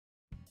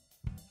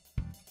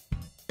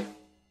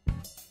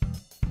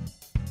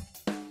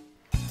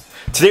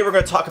Today we're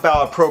going to talk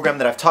about a program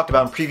that I've talked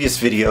about in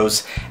previous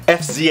videos,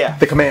 FZF,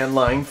 the Command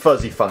Line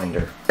Fuzzy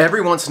Finder.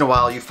 Every once in a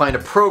while you find a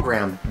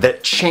program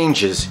that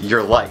changes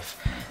your life.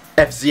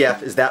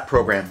 FZF is that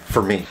program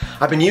for me.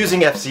 I've been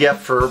using FZF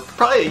for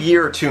probably a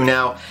year or two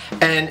now,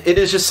 and it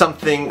is just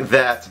something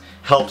that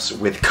helps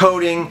with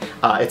coding,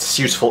 it's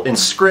useful in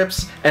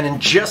scripts,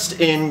 and just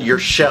in your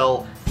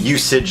shell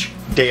usage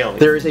daily.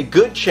 There is a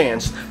good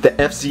chance that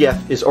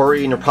FZF is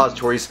already in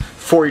repositories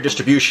for your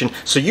distribution,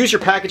 so use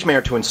your package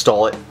manager to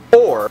install it,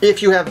 or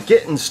if you have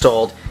Git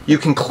installed, you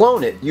can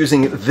clone it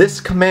using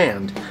this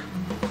command.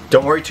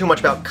 Don't worry too much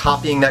about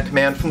copying that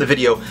command from the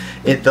video.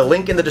 The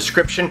link in the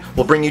description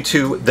will bring you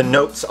to the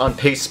notes on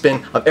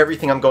Pastebin of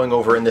everything I'm going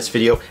over in this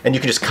video, and you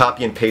can just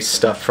copy and paste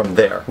stuff from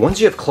there. Once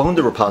you have cloned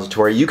the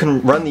repository, you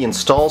can run the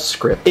install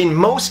script. In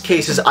most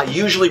cases, I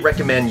usually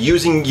recommend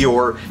using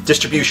your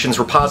distribution's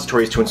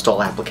repositories to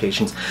install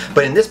applications,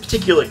 but in this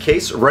particular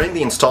case, running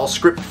the install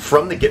script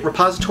from the Git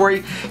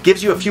repository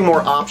gives you a few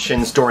more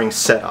options during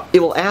setup.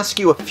 It will ask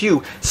you a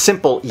few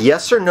simple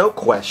yes or no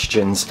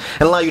questions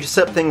and allow you to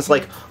set up things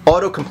like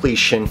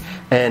auto-completion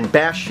and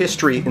bash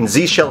history and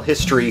Z-shell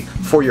history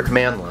for your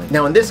command line.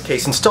 Now in this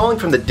case, installing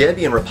from the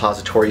Debian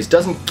repositories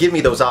doesn't give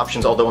me those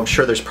options, although I'm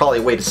sure there's probably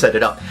a way to set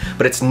it up.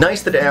 But it's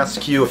nice that it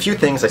asks you a few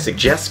things. I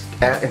suggest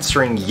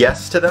answering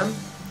yes to them,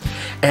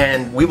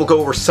 and we will go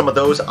over some of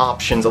those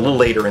options a little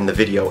later in the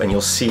video, and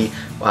you'll see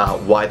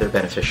why they're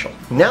beneficial.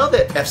 Now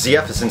that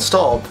FZF is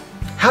installed,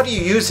 how do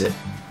you use it?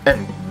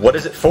 And what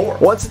is it for?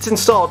 Once it's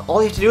installed,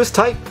 all you have to do is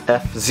type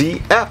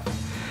FZF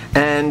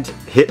and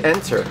hit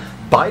enter.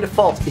 By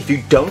default, if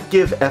you don't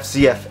give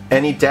FZF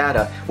any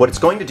data, what it's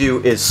going to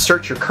do is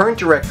search your current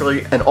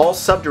directory and all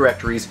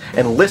subdirectories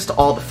and list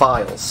all the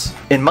files.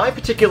 In my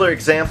particular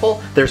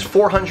example, there's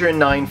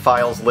 409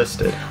 files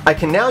listed. I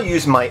can now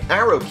use my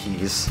arrow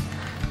keys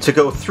to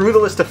go through the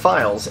list of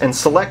files and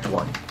select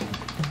one,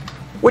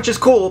 which is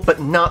cool, but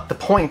not the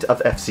point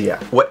of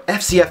FZF. What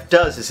FZF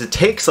does is it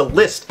takes a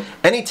list,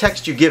 any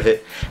text you give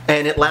it,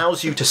 and it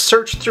allows you to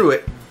search through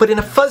it, but in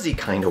a fuzzy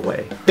kind of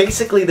way.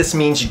 Basically, this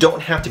means you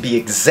don't have to be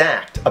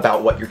exact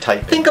about what you're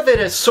typing. Think of it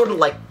as sort of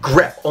like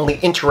grep, only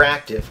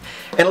interactive,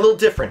 and a little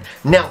different.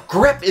 Now,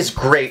 grep is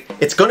great.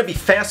 It's going to be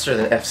faster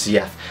than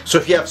FZF. So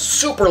if you have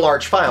super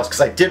large files, because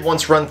I did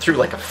once run through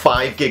like a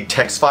 5 gig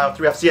text file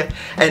through FZF,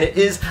 and it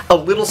is a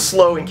little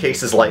slow in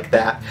cases like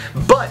that,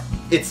 but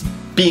it's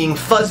being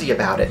fuzzy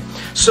about it.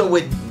 So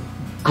with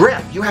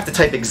grep, you have to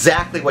type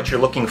exactly what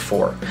you're looking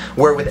for,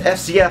 where with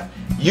FZF,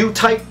 you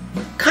type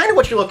kind of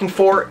what you're looking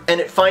for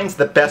and it finds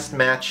the best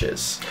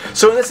matches.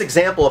 So in this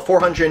example of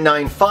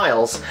 409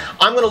 files,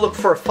 I'm going to look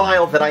for a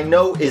file that I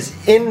know is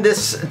in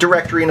this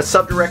directory, in a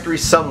subdirectory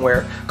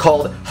somewhere,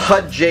 called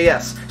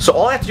HUD.js. So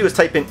all I have to do is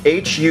type in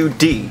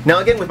HUD. Now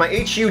again, with my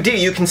HUD,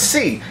 you can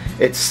see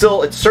it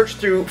searched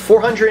through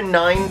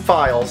 409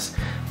 files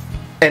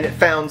and it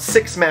found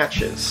 6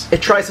 matches. It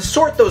tries to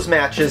sort those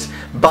matches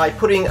by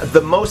putting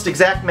the most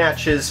exact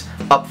matches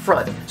up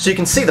front. So you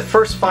can see the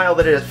first file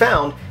that it has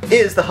found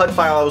is the HUD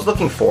file I was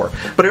looking for.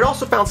 But it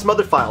also found some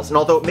other files, and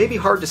although it may be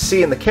hard to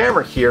see in the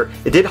camera here,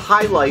 it did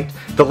highlight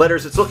the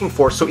letters it's looking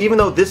for. So even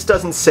though this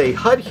doesn't say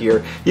HUD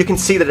here, you can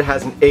see that it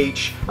has an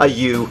H, a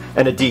U,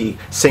 and a D.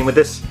 Same with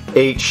this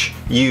H,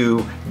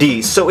 U,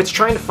 D. So it's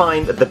trying to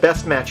find the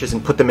best matches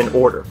and put them in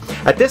order.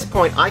 At this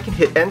point, I can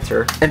hit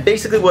enter, and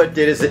basically what it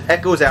did is it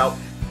echoes out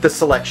the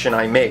selection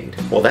I made.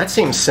 Well, that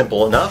seems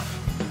simple enough.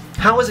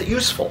 How is it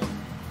useful?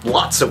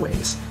 Lots of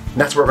ways. And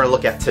that's what we're going to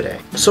look at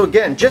today. So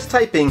again, just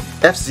typing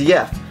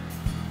FZF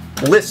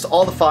lists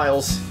all the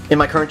files in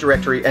my current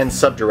directory and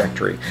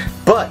subdirectory.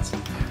 But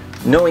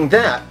knowing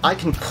that, I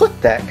can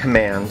put that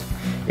command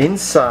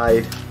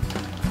inside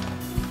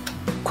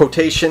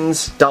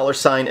quotations,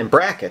 $, and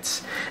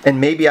brackets, and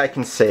maybe I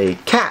can say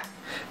cat.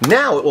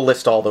 Now it will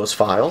list all those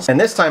files, and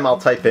this time I'll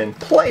type in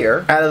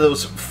player. Out of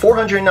those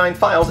 409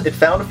 files, it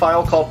found a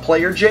file called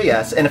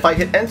player.js, and if I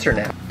hit enter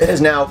now, it has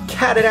now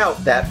catted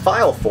out that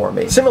file for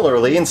me.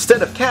 Similarly,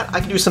 instead of cat, I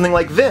can do something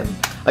like vim.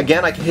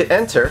 Again, I can hit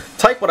enter,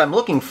 type what I'm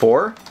looking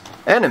for,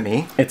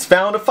 enemy, it's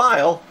found a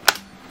file,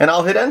 and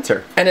I'll hit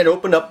enter. And it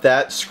opened up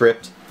that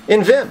script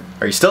in Vim.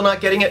 Are you still not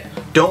getting it?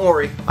 Don't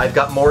worry, I've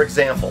got more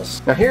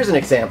examples. Now here's an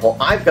example.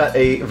 I've got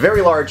a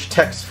very large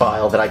text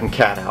file that I can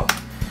cat out.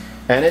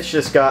 And it's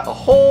just got a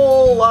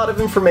whole lot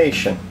of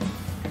information.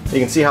 You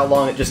can see how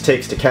long it just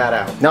takes to cat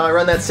out. Now I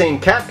run that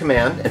same cat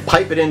command and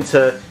pipe it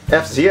into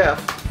FZF,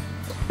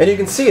 and you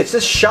can see it's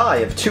just shy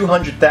of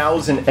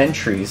 200,000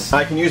 entries.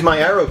 I can use my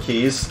arrow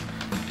keys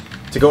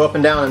to go up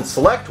and down and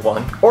select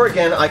one, or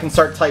again I can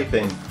start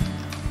typing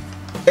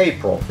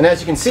April. And as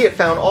you can see, it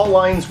found all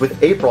lines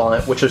with April on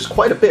it, which is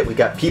quite a bit. We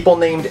got people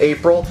named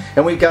April,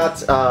 and we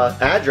got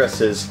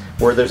addresses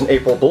where there's an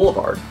April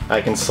Boulevard.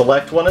 I can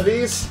select one of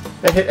these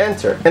and hit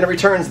enter, and it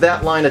returns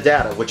that line of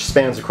data, which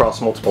spans across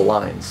multiple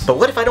lines. But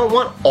what if I don't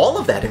want all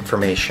of that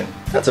information?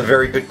 That's a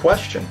very good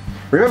question.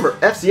 Remember,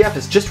 FZF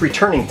is just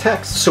returning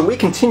text, so we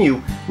can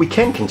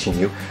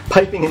continue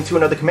piping into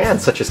another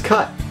command, such as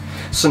cut.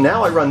 So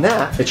now I run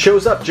that, it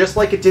shows up just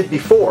like it did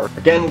before.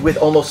 Again, with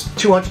almost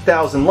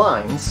 200,000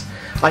 lines,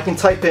 I can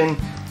type in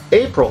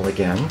April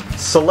again,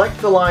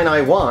 select the line I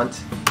want,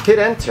 hit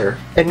enter,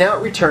 and now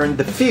it returned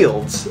the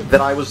fields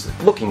that I was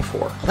looking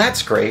for. Well,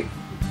 that's great,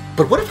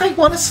 but what if I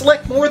want to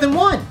select more than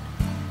one?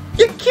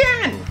 You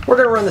can! We're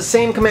going to run the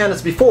same command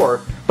as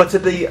before, but to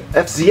the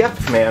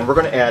FZF command we're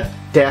going to add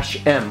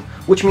 -m,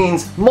 which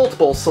means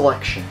multiple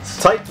selections.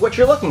 Type what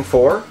you're looking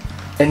for,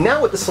 and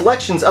now with the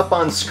selections up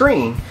on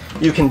screen,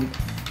 you can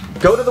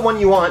go to the one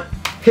you want,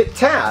 hit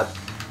tab,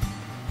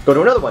 go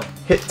to another one,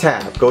 hit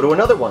tab, go to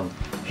another one,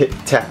 hit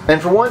tab.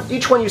 And for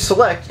each one you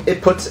select,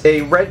 it puts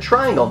a red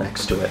triangle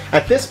next to it.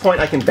 At this point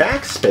I can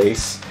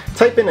backspace,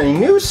 type in a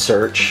new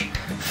search,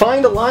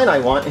 find a line I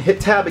want, and hit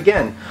tab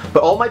again.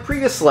 But all my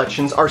previous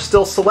selections are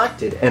still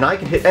selected, and I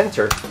can hit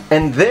enter,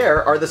 and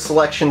there are the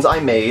selections I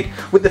made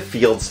with the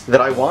fields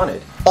that I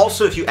wanted.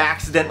 Also, if you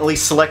accidentally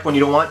select one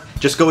you don't want,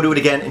 just go to it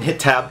again and hit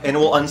tab and it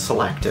will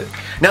unselect it.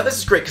 Now this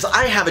is great because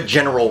I have a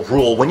general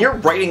rule. When you're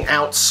writing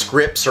out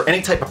scripts or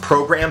any type of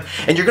program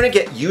and you're going to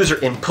get user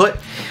input,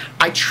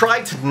 I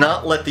try to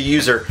not let the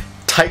user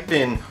type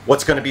in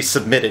what's going to be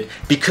submitted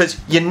because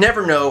you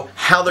never know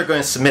how they're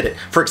going to submit it.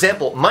 For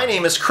example, my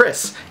name is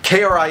Chris,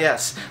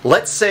 K-R-I-S.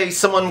 Let's say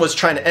someone was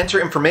trying to enter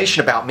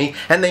information about me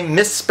and they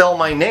misspell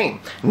my name.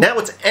 Now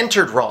it's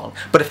entered wrong,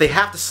 but if they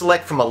have to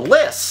select from a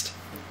list,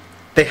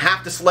 they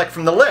have to select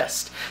from the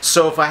list.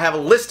 So if I have a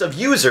list of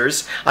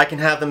users, I can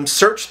have them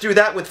search through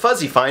that with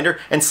Fuzzy Finder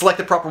and select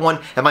the proper one,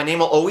 and my name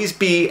will always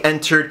be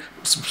entered,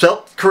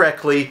 spelled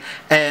correctly,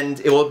 and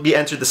it will be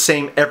entered the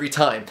same every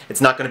time. It's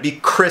not going to be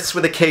Chris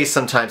with a K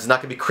sometimes, it's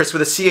not going to be Chris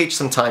with a CH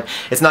sometimes,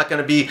 it's not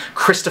going to be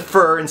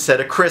Christopher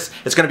instead of Chris,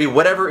 it's going to be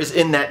whatever is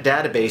in that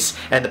database,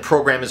 and the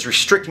program is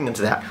restricting them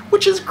to that,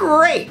 which is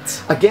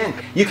great! Again,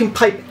 you can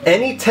pipe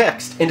any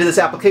text into this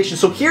application,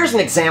 so here's an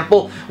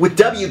example with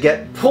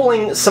wget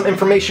pulling some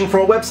information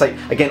from a website.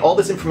 Again, all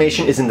this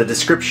information is in the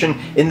description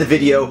in the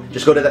video.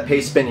 Just go to that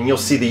paste bin and you'll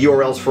see the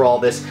URLs for all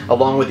this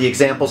along with the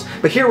examples.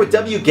 But here with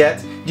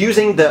wget,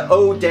 using the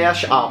O-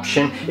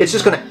 option, it's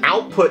just going to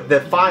output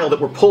the file that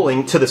we're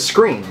pulling to the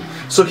screen.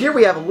 So here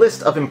we have a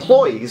list of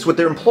employees with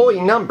their employee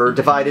number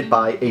divided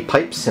by a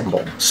pipe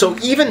symbol. So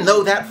even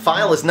though that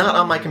file is not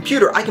on my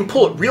computer, I can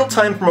pull it real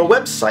time from a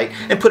website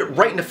and put it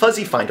right into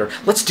Fuzzy Finder.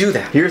 Let's do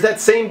that. Here's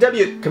that same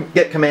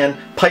wget command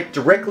piped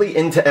directly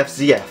into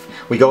FZF.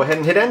 We go ahead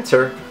and hit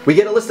enter. We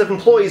get a list of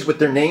employees with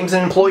their names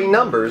and employee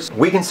numbers.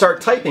 We can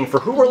start typing for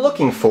who we're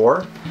looking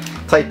for.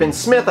 Type in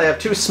Smith. I have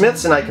two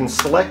Smiths and I can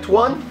select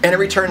one, and it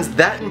returns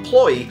that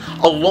employee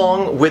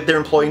along with their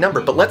employee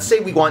number. But let's say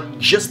we want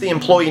just the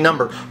employee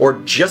number or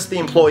just the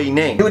employee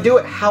name. You would do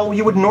it how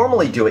you would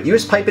normally do it. You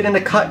just pipe it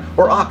into cut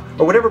or awk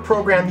or whatever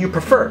program you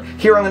prefer.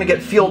 Here I'm going to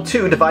get field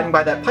 2 dividing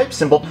by that pipe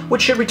symbol,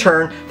 which should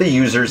return the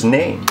user's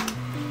name.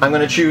 I'm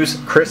going to choose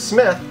Chris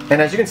Smith,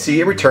 and as you can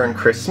see, it returned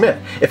Chris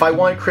Smith. If I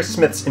want Chris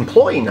Smith's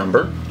employee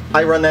number,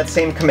 I run that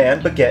same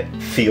command but get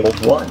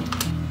field 1.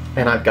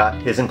 And I've got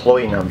his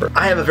employee number.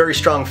 I have a very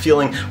strong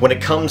feeling when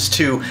it comes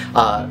to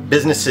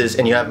businesses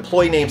and you have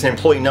employee names and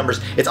employee numbers,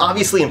 it's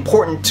obviously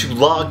important to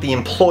log the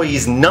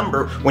employee's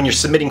number when you're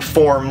submitting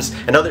forms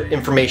and other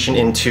information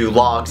into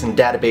logs and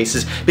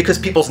databases because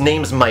people's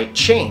names might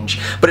change.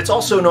 But it's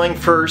also annoying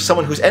for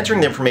someone who's entering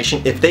the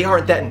information, if they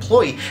aren't that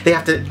employee, they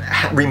have to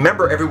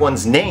remember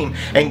everyone's name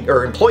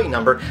or employee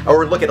number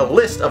or look at a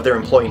list of their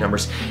employee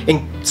numbers.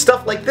 In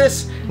stuff like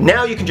this,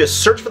 now you can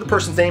just search for the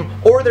person's name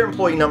or their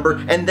employee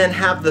number and then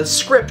have the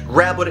script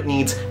grab what it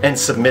needs and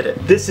submit it.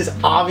 This is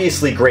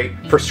obviously great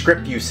for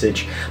script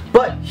usage,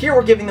 but here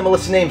we're giving them a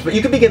list of names, but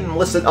you could be giving them a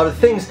list of other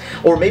things,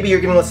 or maybe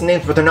you're giving a list of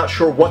names but they're not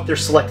sure what they're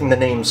selecting the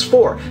names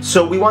for.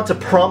 So we want to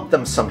prompt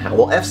them somehow.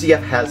 Well,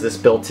 FZF has this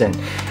built in.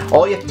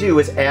 All you have to do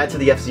is add to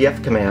the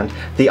FZF command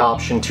the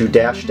option to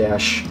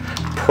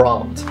 --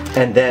 prompt,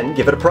 and then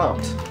give it a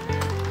prompt.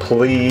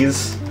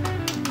 Please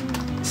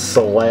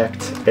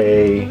select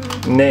a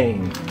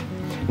name.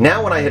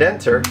 Now when I hit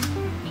enter,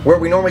 where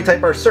we normally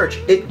type our search,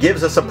 it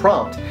gives us a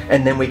prompt,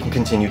 and then we can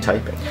continue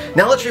typing.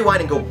 Now let's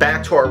rewind and go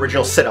back to our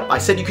original setup. I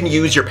said you can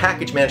use your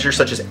package manager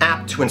such as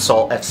apt to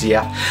install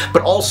FZF,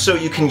 but also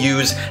you can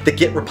use the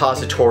Git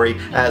repository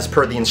as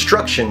per the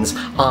instructions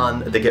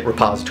on the Git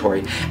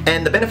repository.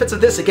 And the benefits of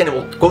this, again, it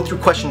will go through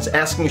questions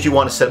asking if you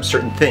want to set up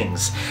certain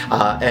things.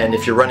 And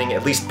if you're running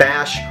at least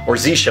Bash or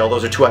Z Shell,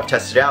 those are two I've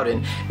tested out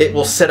in, it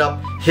will set up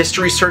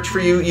history search for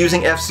you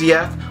using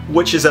FZF,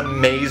 which is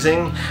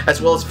amazing, as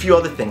well as a few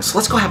other things. So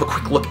let's go have a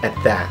quick look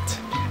at that.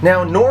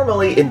 Now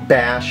normally in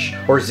Bash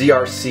or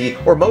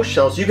ZRC or most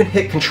shells you can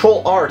hit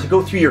Control-R to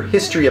go through your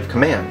history of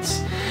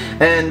commands.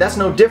 And that's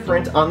no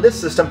different on this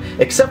system,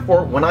 except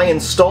for when I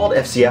installed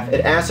FZF,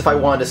 it asked if I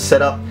wanted to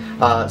set up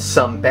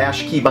some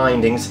bash key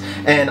bindings,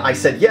 and I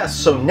said yes.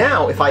 So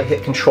now if I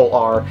hit Control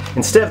R,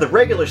 instead of the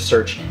regular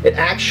search, it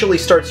actually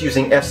starts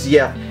using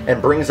FZF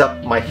and brings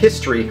up my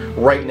history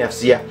right in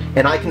FZF.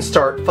 And I can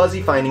start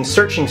fuzzy finding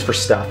searchings for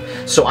stuff.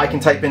 So I can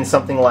type in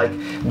something like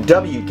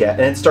wget,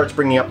 and it starts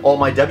bringing up all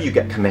my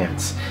wget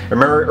commands.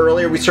 Remember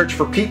earlier we searched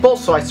for people,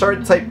 so I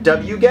started to type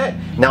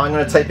wget. Now I'm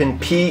going to type in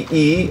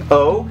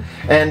PEO,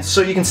 and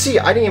so you can see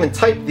I didn't even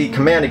type the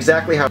command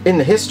exactly how in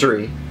the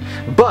history,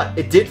 but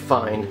it did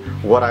find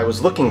what I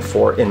was looking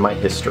for in my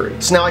history.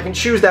 So now I can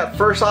choose that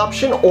first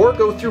option or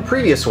go through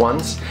previous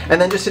ones and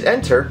then just hit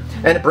enter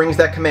and it brings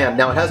that command.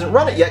 Now it hasn't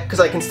run it yet because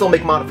I can still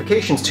make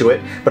modifications to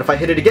it, but if I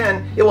hit it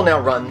again, it will now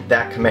run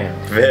that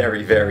command.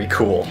 Very, very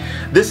cool.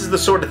 This is the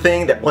sort of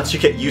thing that once you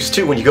get used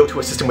to, when you go to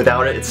a system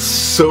without it, it's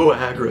so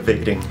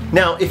aggravating.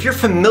 Now, if you're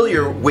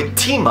familiar with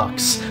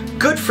tmux,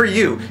 good for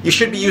you. You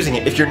should be using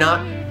it. If you're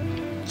not,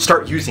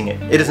 start using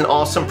it. It is an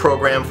awesome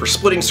program for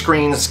splitting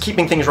screens,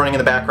 keeping things running in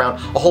the background,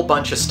 a whole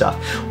bunch of stuff.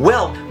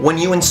 Well, when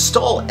you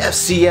install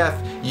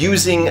FZF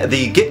using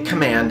the git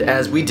command,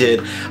 as we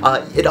did,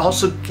 it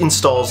also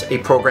installs a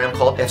program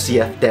called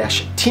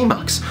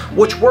FZF-tmux,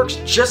 which works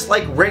just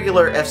like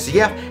regular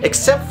FZF,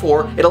 except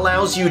for it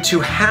allows you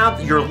to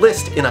have your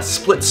list in a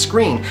split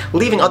screen,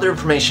 leaving other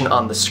information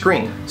on the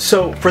screen.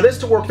 So for this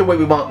to work the way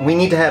we want, we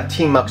need to have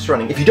tmux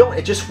running. If you don't,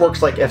 it just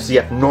works like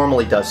FZF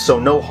normally does, so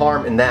no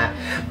harm in that.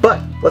 But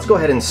let's go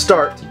ahead and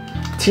start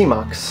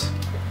tmux.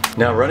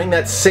 Now running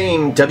that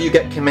same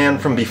wget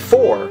command from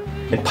before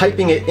and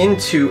piping it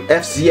into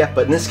FZF,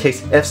 but in this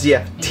case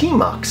FZF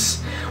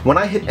tmux, when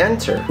I hit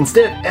enter,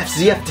 instead of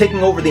FZF taking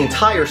over the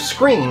entire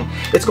screen,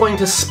 it's going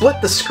to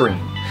split the screen.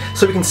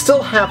 So we can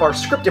still have our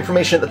script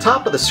information at the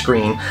top of the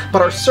screen,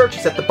 but our search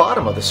is at the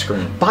bottom of the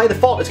screen. By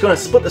default, it's going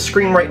to split the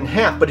screen right in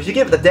half, but if you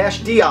give it the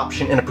 -D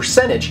option and a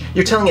percentage,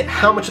 you're telling it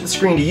how much of the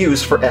screen to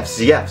use for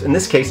FZF. In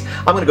this case,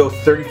 I'm going to go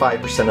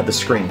 35% of the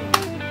screen.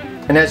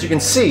 And as you can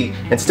see,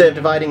 instead of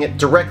dividing it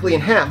directly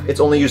in half, it's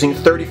only using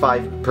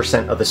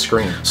 35% of the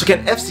screen. So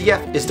again,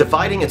 FZF is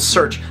dividing its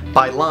search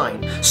by line.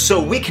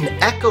 So we can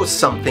echo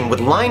something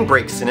with line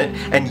breaks in it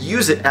and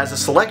use it as a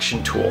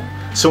selection tool.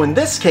 So in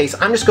this case,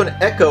 I'm just going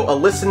to echo a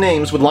list of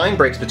names with line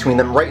breaks between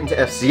them right into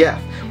FZF.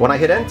 When I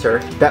hit enter,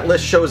 that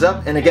list shows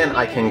up, and again,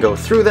 I can go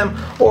through them,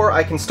 or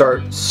I can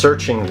start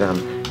searching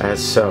them as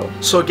so.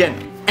 So again,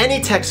 any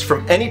text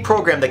from any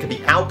program that can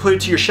be outputted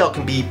to your shell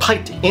can be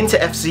piped into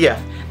FZF,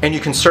 and you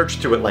can search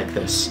through it like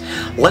this.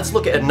 Let's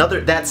look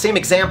at that same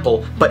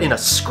example, but in a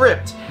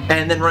script,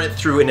 and then run it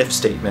through an if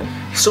statement.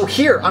 So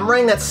here, I'm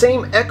running that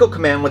same echo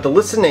command with the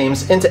list of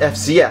names into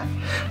FZF,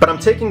 but I'm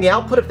taking the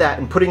output of that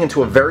and putting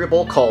into a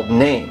variable called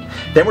name.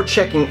 Then we're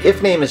checking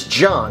if name is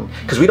John,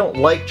 because we don't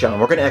like John.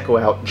 We're going to echo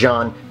out,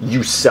 John,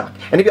 you suck.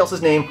 Anybody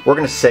else's name, we're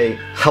going to say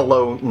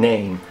hello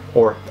name,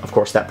 or of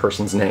course that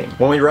person's name.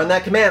 When we run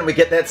that command, we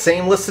get that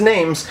same list of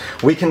names.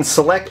 We can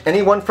select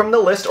anyone from the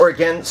list, or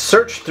again,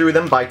 search through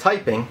them by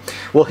typing.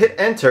 We'll hit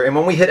enter, and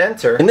when we hit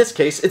enter, in this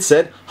case, it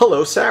said,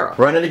 hello Sarah.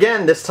 Run it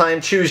again, this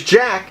time choose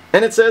Jack,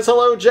 and it says,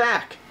 hello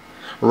Jack.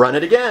 Run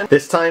it again,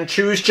 this time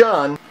choose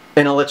John,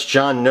 and it lets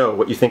John know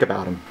what you think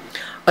about him.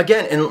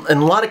 Again, in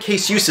a lot of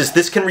case uses,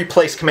 this can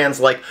replace commands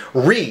like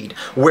read,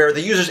 where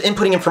the user's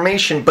inputting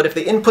information, but if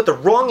they input the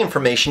wrong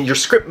information, your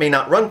script may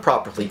not run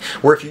properly.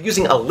 Where if you're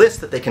using a list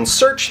that they can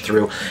search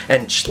through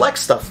and select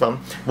stuff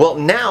from, well,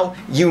 now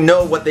you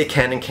know what they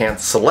can and can't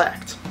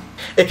select.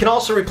 It can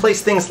also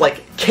replace things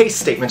like case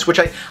statements, which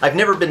I've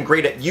never been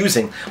great at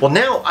using. Well,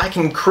 now I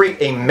can create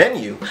a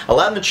menu,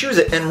 allow them to choose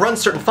it, and run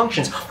certain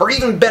functions. Or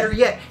even better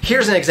yet,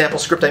 here's an example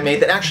script I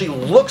made that actually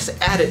looks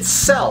at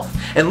itself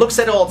and looks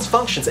at all its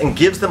functions and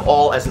gives them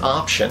all as an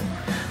option.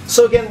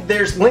 So again,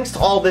 there's links to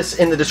all this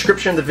in the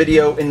description of the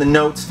video, in the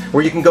notes,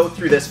 where you can go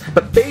through this.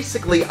 But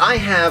basically, I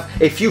have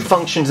a few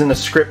functions in the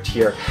script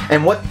here.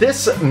 And what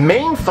this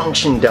main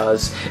function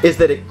does is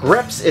that it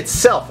greps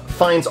itself,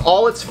 finds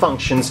all its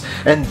functions,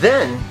 and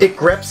then it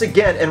greps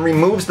again and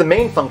removes the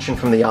main function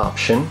from the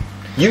option,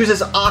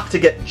 uses awk to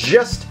get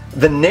just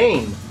the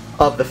name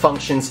of the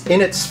functions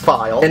in its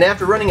file, and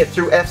after running it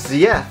through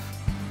FZF,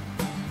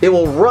 it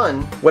will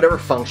run whatever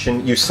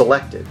function you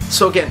selected.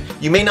 So again,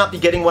 you may not be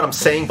getting what I'm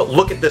saying, but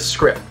look at this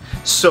script.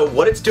 So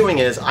what it's doing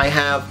is I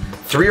have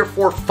 3 or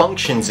 4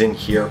 functions in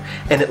here,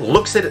 and it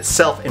looks at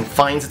itself and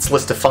finds its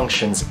list of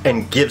functions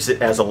and gives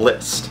it as a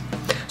list.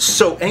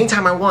 So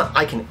anytime I want,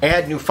 I can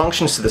add new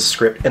functions to the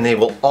script and they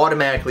will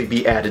automatically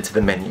be added to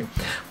the menu.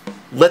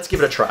 Let's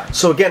give it a try.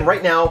 So again,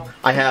 right now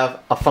I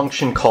have a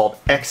function called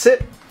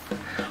exit.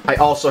 I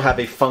also have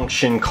a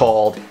function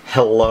called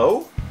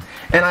hello.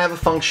 And I have a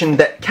function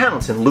that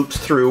counts and loops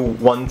through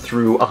 1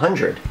 through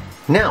 100.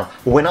 Now,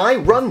 when I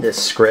run this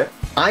script,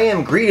 I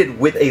am greeted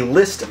with a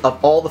list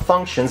of all the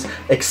functions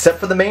except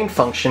for the main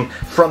function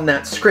from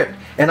that script.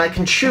 And I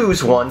can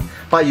choose one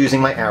by using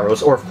my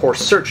arrows or, of course,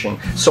 searching.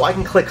 So I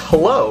can click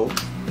hello,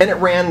 and it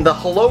ran the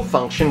hello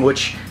function,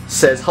 which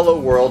says hello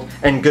world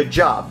and good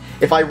job.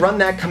 If I run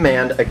that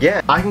command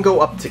again, I can go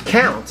up to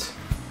count,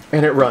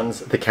 and it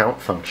runs the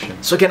count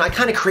function. So again, I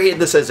kind of created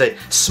this as a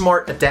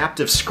smart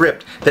adaptive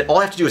script that all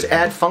I have to do is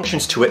add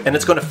functions to it and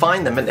it's going to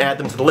find them and add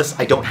them to the list.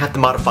 I don't have to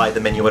modify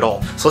the menu at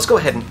all. So let's go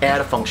ahead and add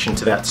a function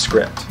to that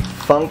script.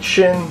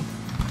 Function,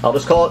 I'll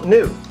just call it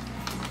new.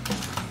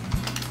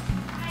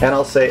 And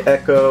I'll say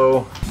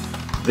echo,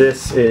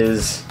 this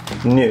is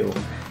new.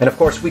 And of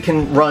course we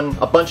can run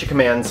a bunch of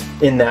commands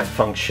in that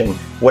function,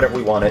 whatever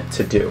we want it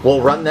to do.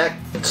 We'll run that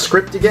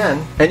script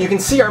again, and you can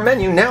see our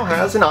menu now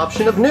has an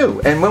option of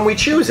new, and when we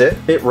choose it,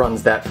 it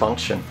runs that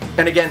function.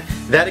 And again,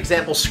 that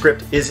example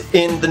script is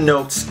in the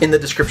notes in the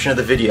description of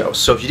the video,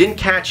 so if you didn't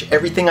catch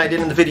everything I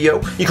did in the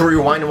video, you can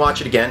rewind and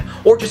watch it again,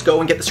 or just go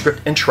and get the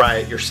script and try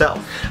it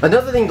yourself.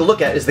 Another thing to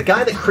look at is the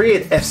guy that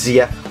created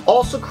FZF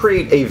also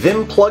created a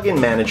Vim plugin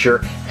manager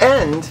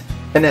and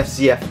an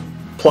FZF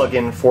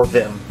plugin for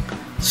Vim.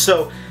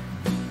 So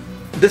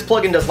this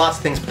plugin does lots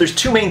of things, but there's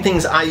two main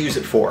things I use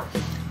it for.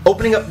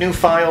 Opening up new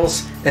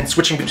files and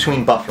switching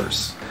between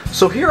buffers.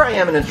 So here I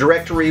am in a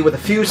directory with a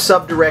few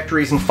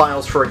subdirectories and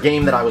files for a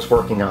game that I was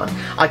working on.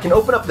 I can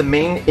open up the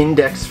main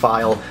index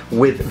file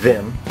with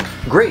Vim.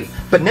 Great,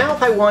 but now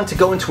if I want to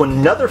go into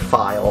another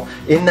file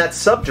in that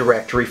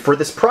subdirectory for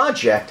this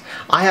project,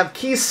 I have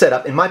keys set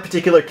up. In my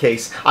particular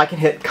case, I can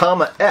hit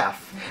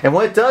F. And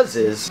what it does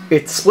is,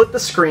 it split the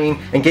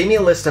screen and gave me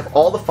a list of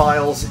all the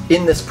files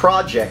in this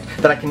project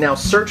that I can now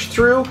search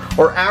through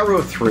or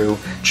arrow through,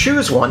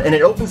 choose one, and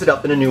it opens it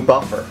up in a new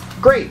buffer.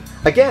 Great!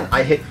 Again,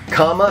 I hit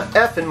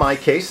F in my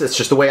case, that's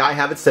just the way I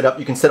have it set up.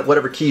 You can set up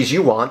whatever keys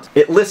you want.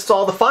 It lists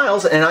all the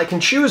files and I can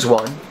choose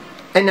one.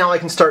 And now I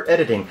can start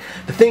editing.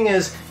 The thing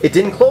is, it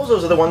didn't close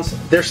those other ones,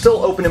 they're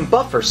still open in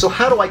buffer, so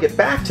how do I get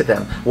back to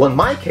them? Well, in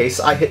my case,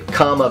 I hit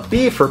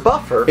B for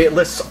buffer. It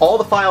lists all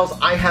the files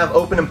I have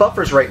open in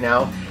buffers right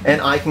now,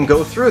 and I can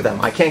go through them.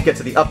 I can't get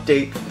to the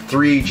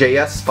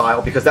update3.js file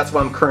because that's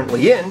what I'm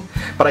currently in,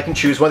 but I can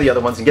choose one of the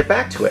other ones and get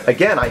back to it.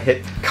 Again, I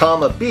hit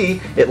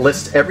B, it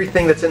lists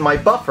everything that's in my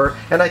buffer,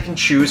 and I can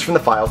choose from the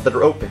files that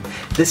are open.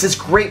 This is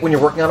great when you're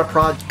working on a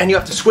project, and you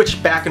have to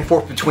switch back and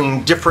forth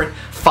between different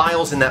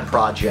files in that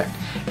project.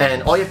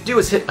 And all you have to do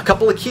is hit a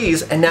couple of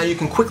keys and now you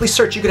can quickly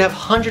search. You could have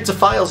hundreds of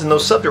files in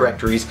those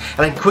subdirectories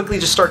and I can quickly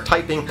just start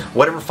typing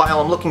whatever file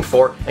I'm looking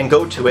for and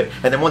go to it,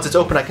 and then once it's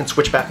open I can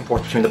switch back and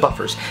forth between the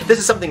buffers. This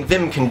is something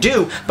Vim can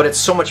do, but it's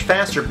so much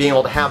faster being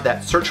able to have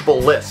that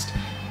searchable list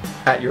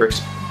at your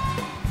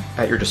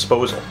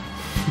disposal.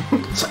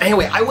 So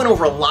anyway, I went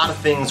over a lot of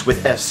things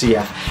with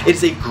FZF.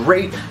 It's a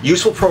great,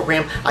 useful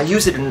program. I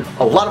use it in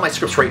a lot of my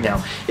scripts right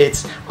now.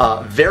 It's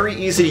very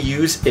easy to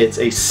use. It's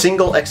a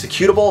single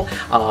executable.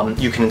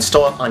 You can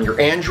install it on your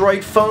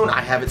Android phone. I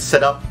have it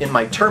set up in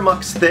my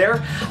Termux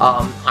there.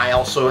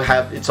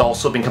 It's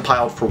also been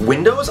compiled for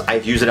Windows.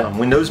 I've used it on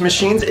Windows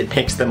machines. It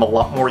makes them a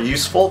lot more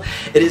useful.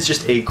 It is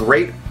just a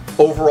great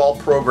overall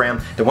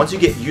program that once you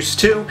get used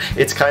to,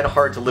 it's kind of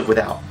hard to live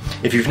without.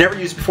 If you've never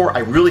used it before, I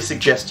really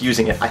suggest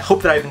using it. I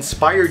hope that I've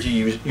inspired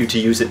you to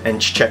use it and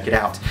check it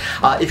out.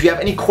 If you have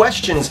any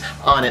questions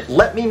on it,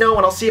 let me know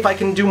and I'll see if I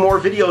can do more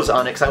videos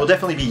on it, because I will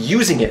definitely be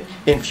using it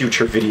in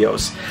future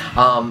videos.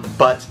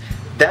 But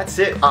that's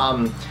it.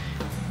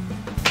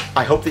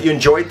 I hope that you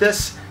enjoyed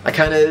this. I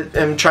kind of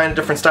am trying a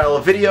different style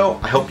of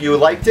video. I hope you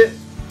liked it.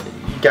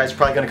 You guys are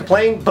probably going to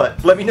complain,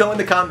 but let me know in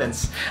the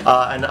comments.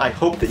 And I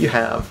hope that you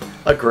have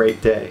a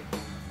great day.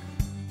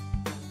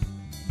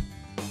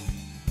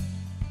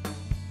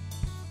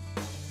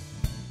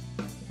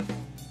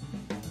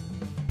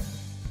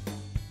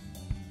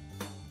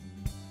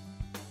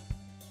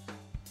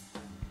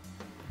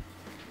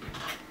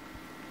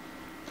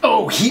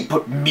 Oh, he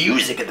put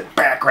music in the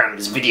background of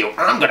his video.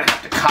 I'm gonna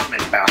have to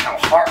comment about how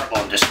horrible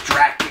and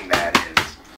distracting